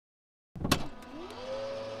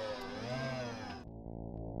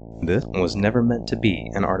This was never meant to be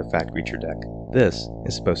an artifact creature deck. This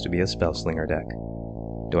is supposed to be a spellslinger deck.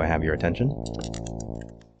 Do I have your attention?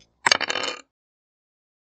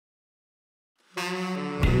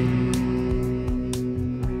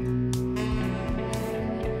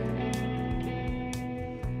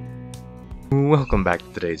 Welcome back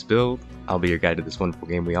to today's build. I'll be your guide to this wonderful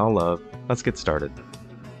game we all love. Let's get started.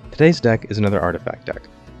 Today's deck is another artifact deck.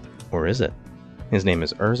 Or is it? His name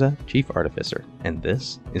is Urza, Chief Artificer, and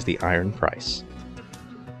this is the Iron Price.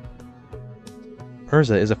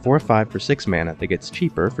 Urza is a 4/5 for 6 mana that gets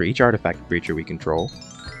cheaper for each artifact creature we control,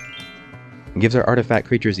 gives our artifact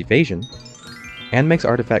creatures evasion, and makes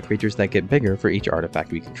artifact creatures that get bigger for each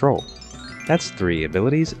artifact we control. That's 3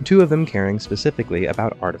 abilities, 2 of them caring specifically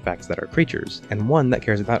about artifacts that are creatures, and 1 that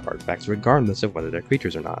cares about artifacts regardless of whether they're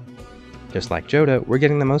creatures or not. Just like Joda, we're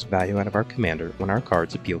getting the most value out of our commander when our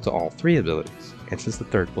cards appeal to all 3 abilities, and since the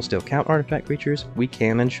third will still count artifact creatures, we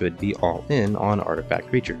can and should be all in on artifact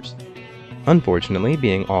creatures. Unfortunately,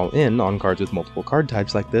 being all in on cards with multiple card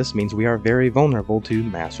types like this means we are very vulnerable to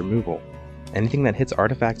mass removal. Anything that hits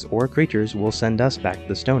artifacts or creatures will send us back to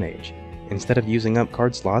the Stone Age. Instead of using up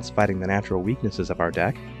card slots fighting the natural weaknesses of our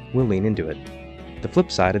deck, we'll lean into it. The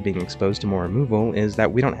flip side of being exposed to more removal is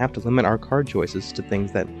that we don't have to limit our card choices to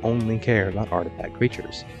things that only care about artifact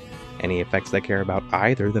creatures. Any effects that care about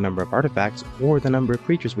either the number of artifacts or the number of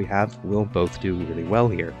creatures we have will both do really well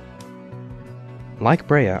here. Like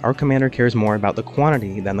Breya, our commander cares more about the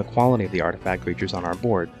quantity than the quality of the artifact creatures on our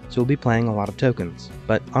board, so we'll be playing a lot of tokens.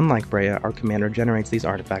 But unlike Breya, our commander generates these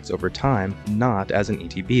artifacts over time, not as an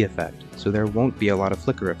ETB effect, so there won't be a lot of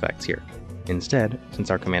flicker effects here. Instead, since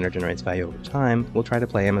our commander generates value over time, we'll try to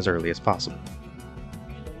play him as early as possible.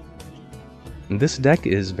 This deck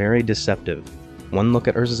is very deceptive. One look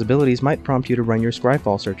at Urza's abilities might prompt you to run your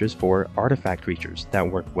Scryfall searches for artifact creatures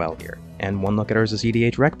that work well here, and one look at Urza's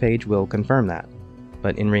EDH rec page will confirm that.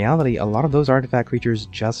 But in reality, a lot of those artifact creatures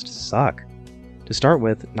just suck. To start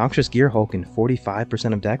with, Noxious Gearhulk in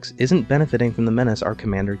 45% of decks isn't benefiting from the menace our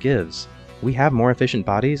commander gives. We have more efficient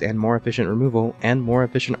bodies and more efficient removal, and more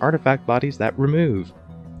efficient artifact bodies that remove.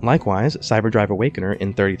 Likewise, Cyberdrive Awakener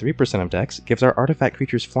in 33% of decks gives our artifact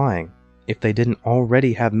creatures flying. If they didn't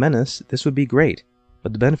already have menace, this would be great,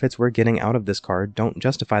 but the benefits we're getting out of this card don't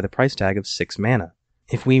justify the price tag of 6 mana.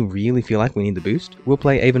 If we really feel like we need the boost, we'll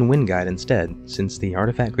play Aven Windguide instead, since the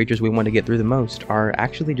artifact creatures we want to get through the most are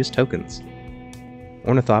actually just tokens.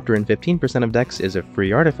 Ornithopter in 15% of decks is a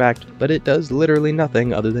free artifact, but it does literally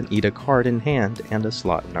nothing other than eat a card in hand and a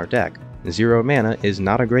slot in our deck. 0 mana is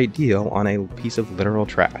not a great deal on a piece of literal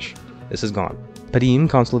trash. This is gone. Padim,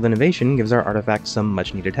 Consul of Innovation, gives our artifacts some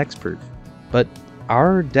much needed hexproof. But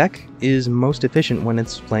our deck is most efficient when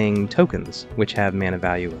it's playing tokens, which have mana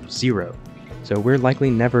value of 0. So we're likely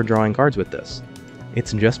never drawing cards with this.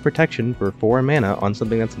 It's just protection for 4 mana on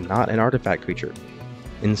something that's not an artifact creature.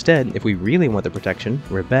 Instead, if we really want the protection,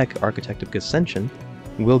 Rebek, Architect of Ascension,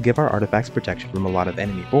 will give our artifacts protection from a lot of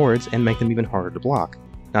enemy boards and make them even harder to block.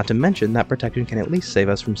 Not to mention that protection can at least save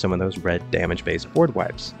us from some of those red damage-based board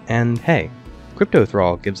wipes. And hey, Crypto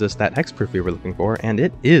Thrall gives us that hexproof we were looking for, and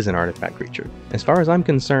it is an artifact creature. As far as I'm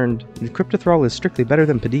concerned, Crypto Thrall is strictly better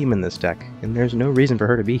than Padim in this deck, and there's no reason for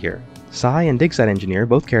her to be here. Sai and Digsite Engineer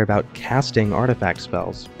both care about casting artifact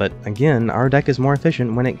spells, but again, our deck is more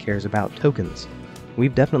efficient when it cares about tokens.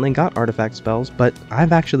 We've definitely got artifact spells, but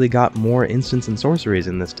I've actually got more instants and sorceries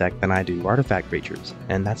in this deck than I do artifact creatures,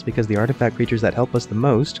 and that's because the artifact creatures that help us the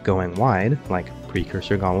most, going wide, like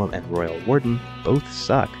Precursor Golem and Royal Warden, both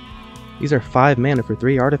suck. These are 5 mana for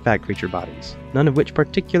 3 artifact creature bodies, none of which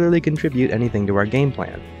particularly contribute anything to our game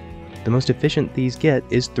plan. The most efficient these get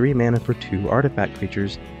is 3 mana for 2 artifact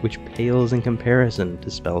creatures, which pales in comparison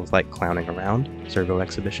to spells like Clowning Around, Servo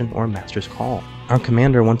Exhibition, or Master's Call. Our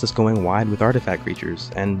commander wants us going wide with artifact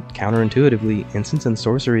creatures, and counterintuitively, instants and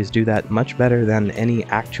sorceries do that much better than any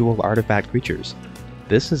actual artifact creatures.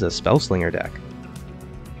 This is a spellslinger deck.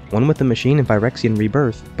 One with the Machine and Phyrexian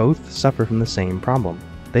Rebirth both suffer from the same problem.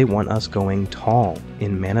 They want us going tall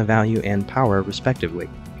in mana value and power respectively.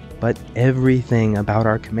 But everything about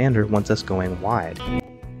our commander wants us going wide.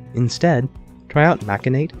 Instead, try out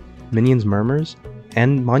Machinate, Minions Murmurs,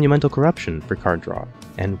 and Monumental Corruption for card draw,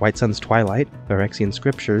 and White Sun's Twilight, Phyrexian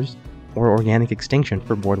Scriptures, or Organic Extinction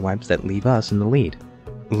for board wipes that leave us in the lead.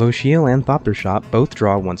 Lochiel and Thopter Shop both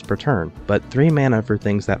draw once per turn, but 3 mana for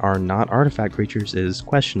things that are not artifact creatures is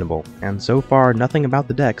questionable, and so far nothing about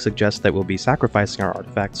the deck suggests that we'll be sacrificing our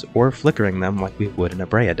artifacts or flickering them like we would in a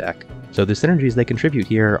Breya deck, so the synergies they contribute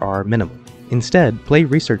here are minimal. Instead, play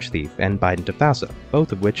Research Thief and Bident of Thassa,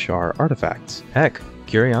 both of which are artifacts. Heck,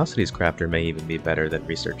 Curiosity's Crafter may even be better than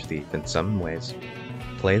Research Thief in some ways.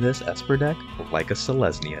 play this Esper deck like a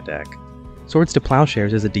Selesnya deck. Swords to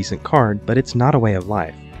Plowshares is a decent card, but it's not a way of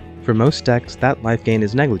life. For most decks, that life gain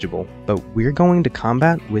is negligible, but we're going to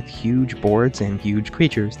combat with huge boards and huge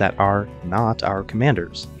creatures that are not our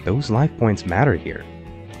commanders. Those life points matter here.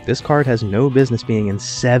 This card has no business being in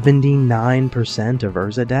 79% of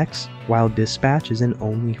Urza decks, while Dispatch is in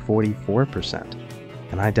only 44%.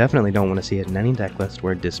 And I definitely don't want to see it in any deck list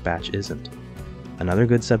where Dispatch isn't. Another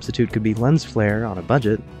good substitute could be Lens Flare on a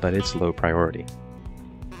budget, but it's low priority.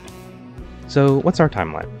 So what's our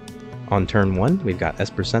timeline? On turn 1, we've got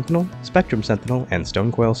Esper Sentinel, Spectrum Sentinel, and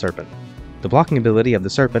Stonecoil Serpent. The blocking ability of the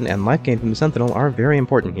Serpent and life gain from the Sentinel are very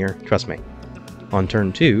important here, trust me. On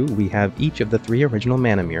turn 2, we have each of the 3 original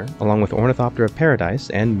Manamir, along with Ornithopter of Paradise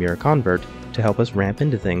and Mirror Convert, to help us ramp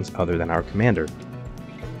into things other than our commander.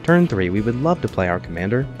 Turn 3, we would love to play our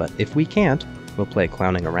commander, but if we can't, we'll play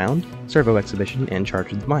Clowning Around, Servo Exhibition, and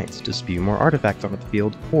Charge with Mites to spew more artifacts onto the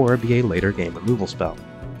field or be a later game removal spell.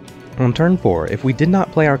 On turn 4, if we did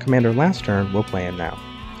not play our commander last turn, we'll play him now.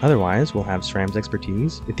 Otherwise, we'll have Sram's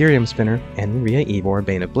Expertise, Ethereum Spinner, and Rhea Ivor,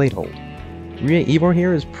 Bane of Bladehold. Rhea Ivor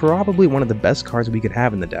here is probably one of the best cards we could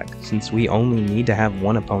have in the deck, since we only need to have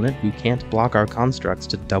one opponent who can't block our constructs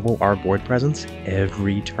to double our board presence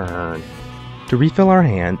every turn. To refill our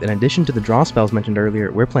hand, in addition to the draw spells mentioned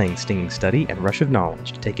earlier, we're playing Stinging Study and Rush of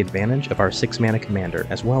Knowledge to take advantage of our 6-mana commander,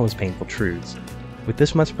 as well as Painful Truths. With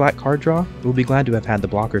this much black card draw, we'll be glad to have had the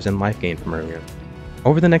blockers and life gain from earlier.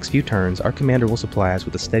 Over the next few turns, our commander will supply us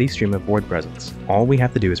with a steady stream of board presence. All we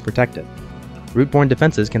have to do is protect it. Rootborn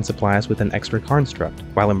Defenses can supply us with an extra construct,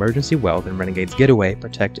 while Emergency Wealth and Renegade's Getaway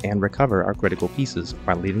protect and recover our critical pieces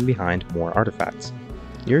while leaving behind more artifacts.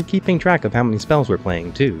 You're keeping track of how many spells we're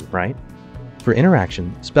playing too, right? For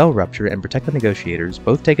interaction, Spell Rupture and Protect the Negotiators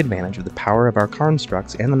both take advantage of the power of our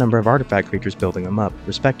constructs and the number of artifact creatures building them up,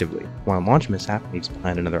 respectively, while Launch Mishap leaves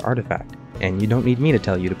behind another artifact, and you don't need me to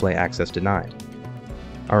tell you to play Access Denied.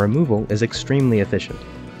 Our removal is extremely efficient.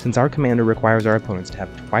 Since our commander requires our opponents to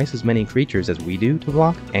have twice as many creatures as we do to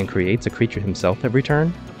block, and creates a creature himself every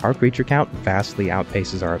turn, our creature count vastly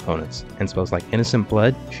outpaces our opponents, and spells like Innocent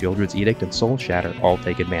Blood, Shieldred's Edict, and Soul Shatter all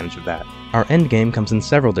take advantage of that. Our endgame comes in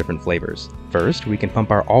several different flavors. First, we can pump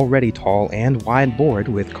our already tall and wide board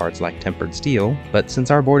with cards like Tempered Steel, but since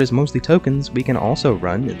our board is mostly tokens, we can also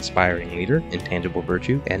run Inspiring Leader, Intangible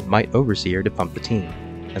Virtue, and Might Overseer to pump the team,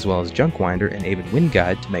 as well as Junkwinder and Avid Wind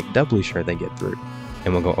Guide to make doubly sure they get through.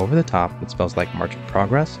 And we'll go over the top with spells like March of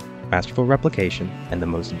Progress, Masterful Replication, and the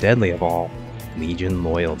most deadly of all, Legion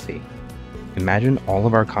Loyalty. Imagine all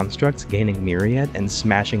of our constructs gaining Myriad and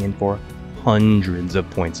smashing in for hundreds of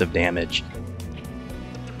points of damage.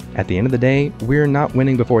 At the end of the day, we're not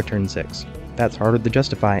winning before turn 6. That's harder to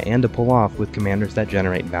justify and to pull off with commanders that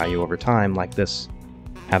generate value over time like this.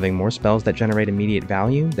 Having more spells that generate immediate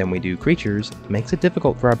value than we do creatures makes it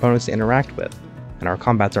difficult for our opponents to interact with, and our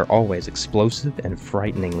combats are always explosive and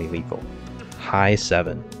frighteningly lethal. High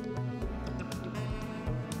 7.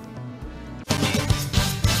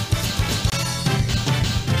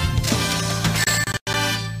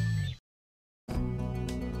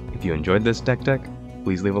 If you enjoyed this deck tech,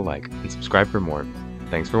 please leave a like and subscribe for more.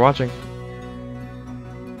 Thanks for watching!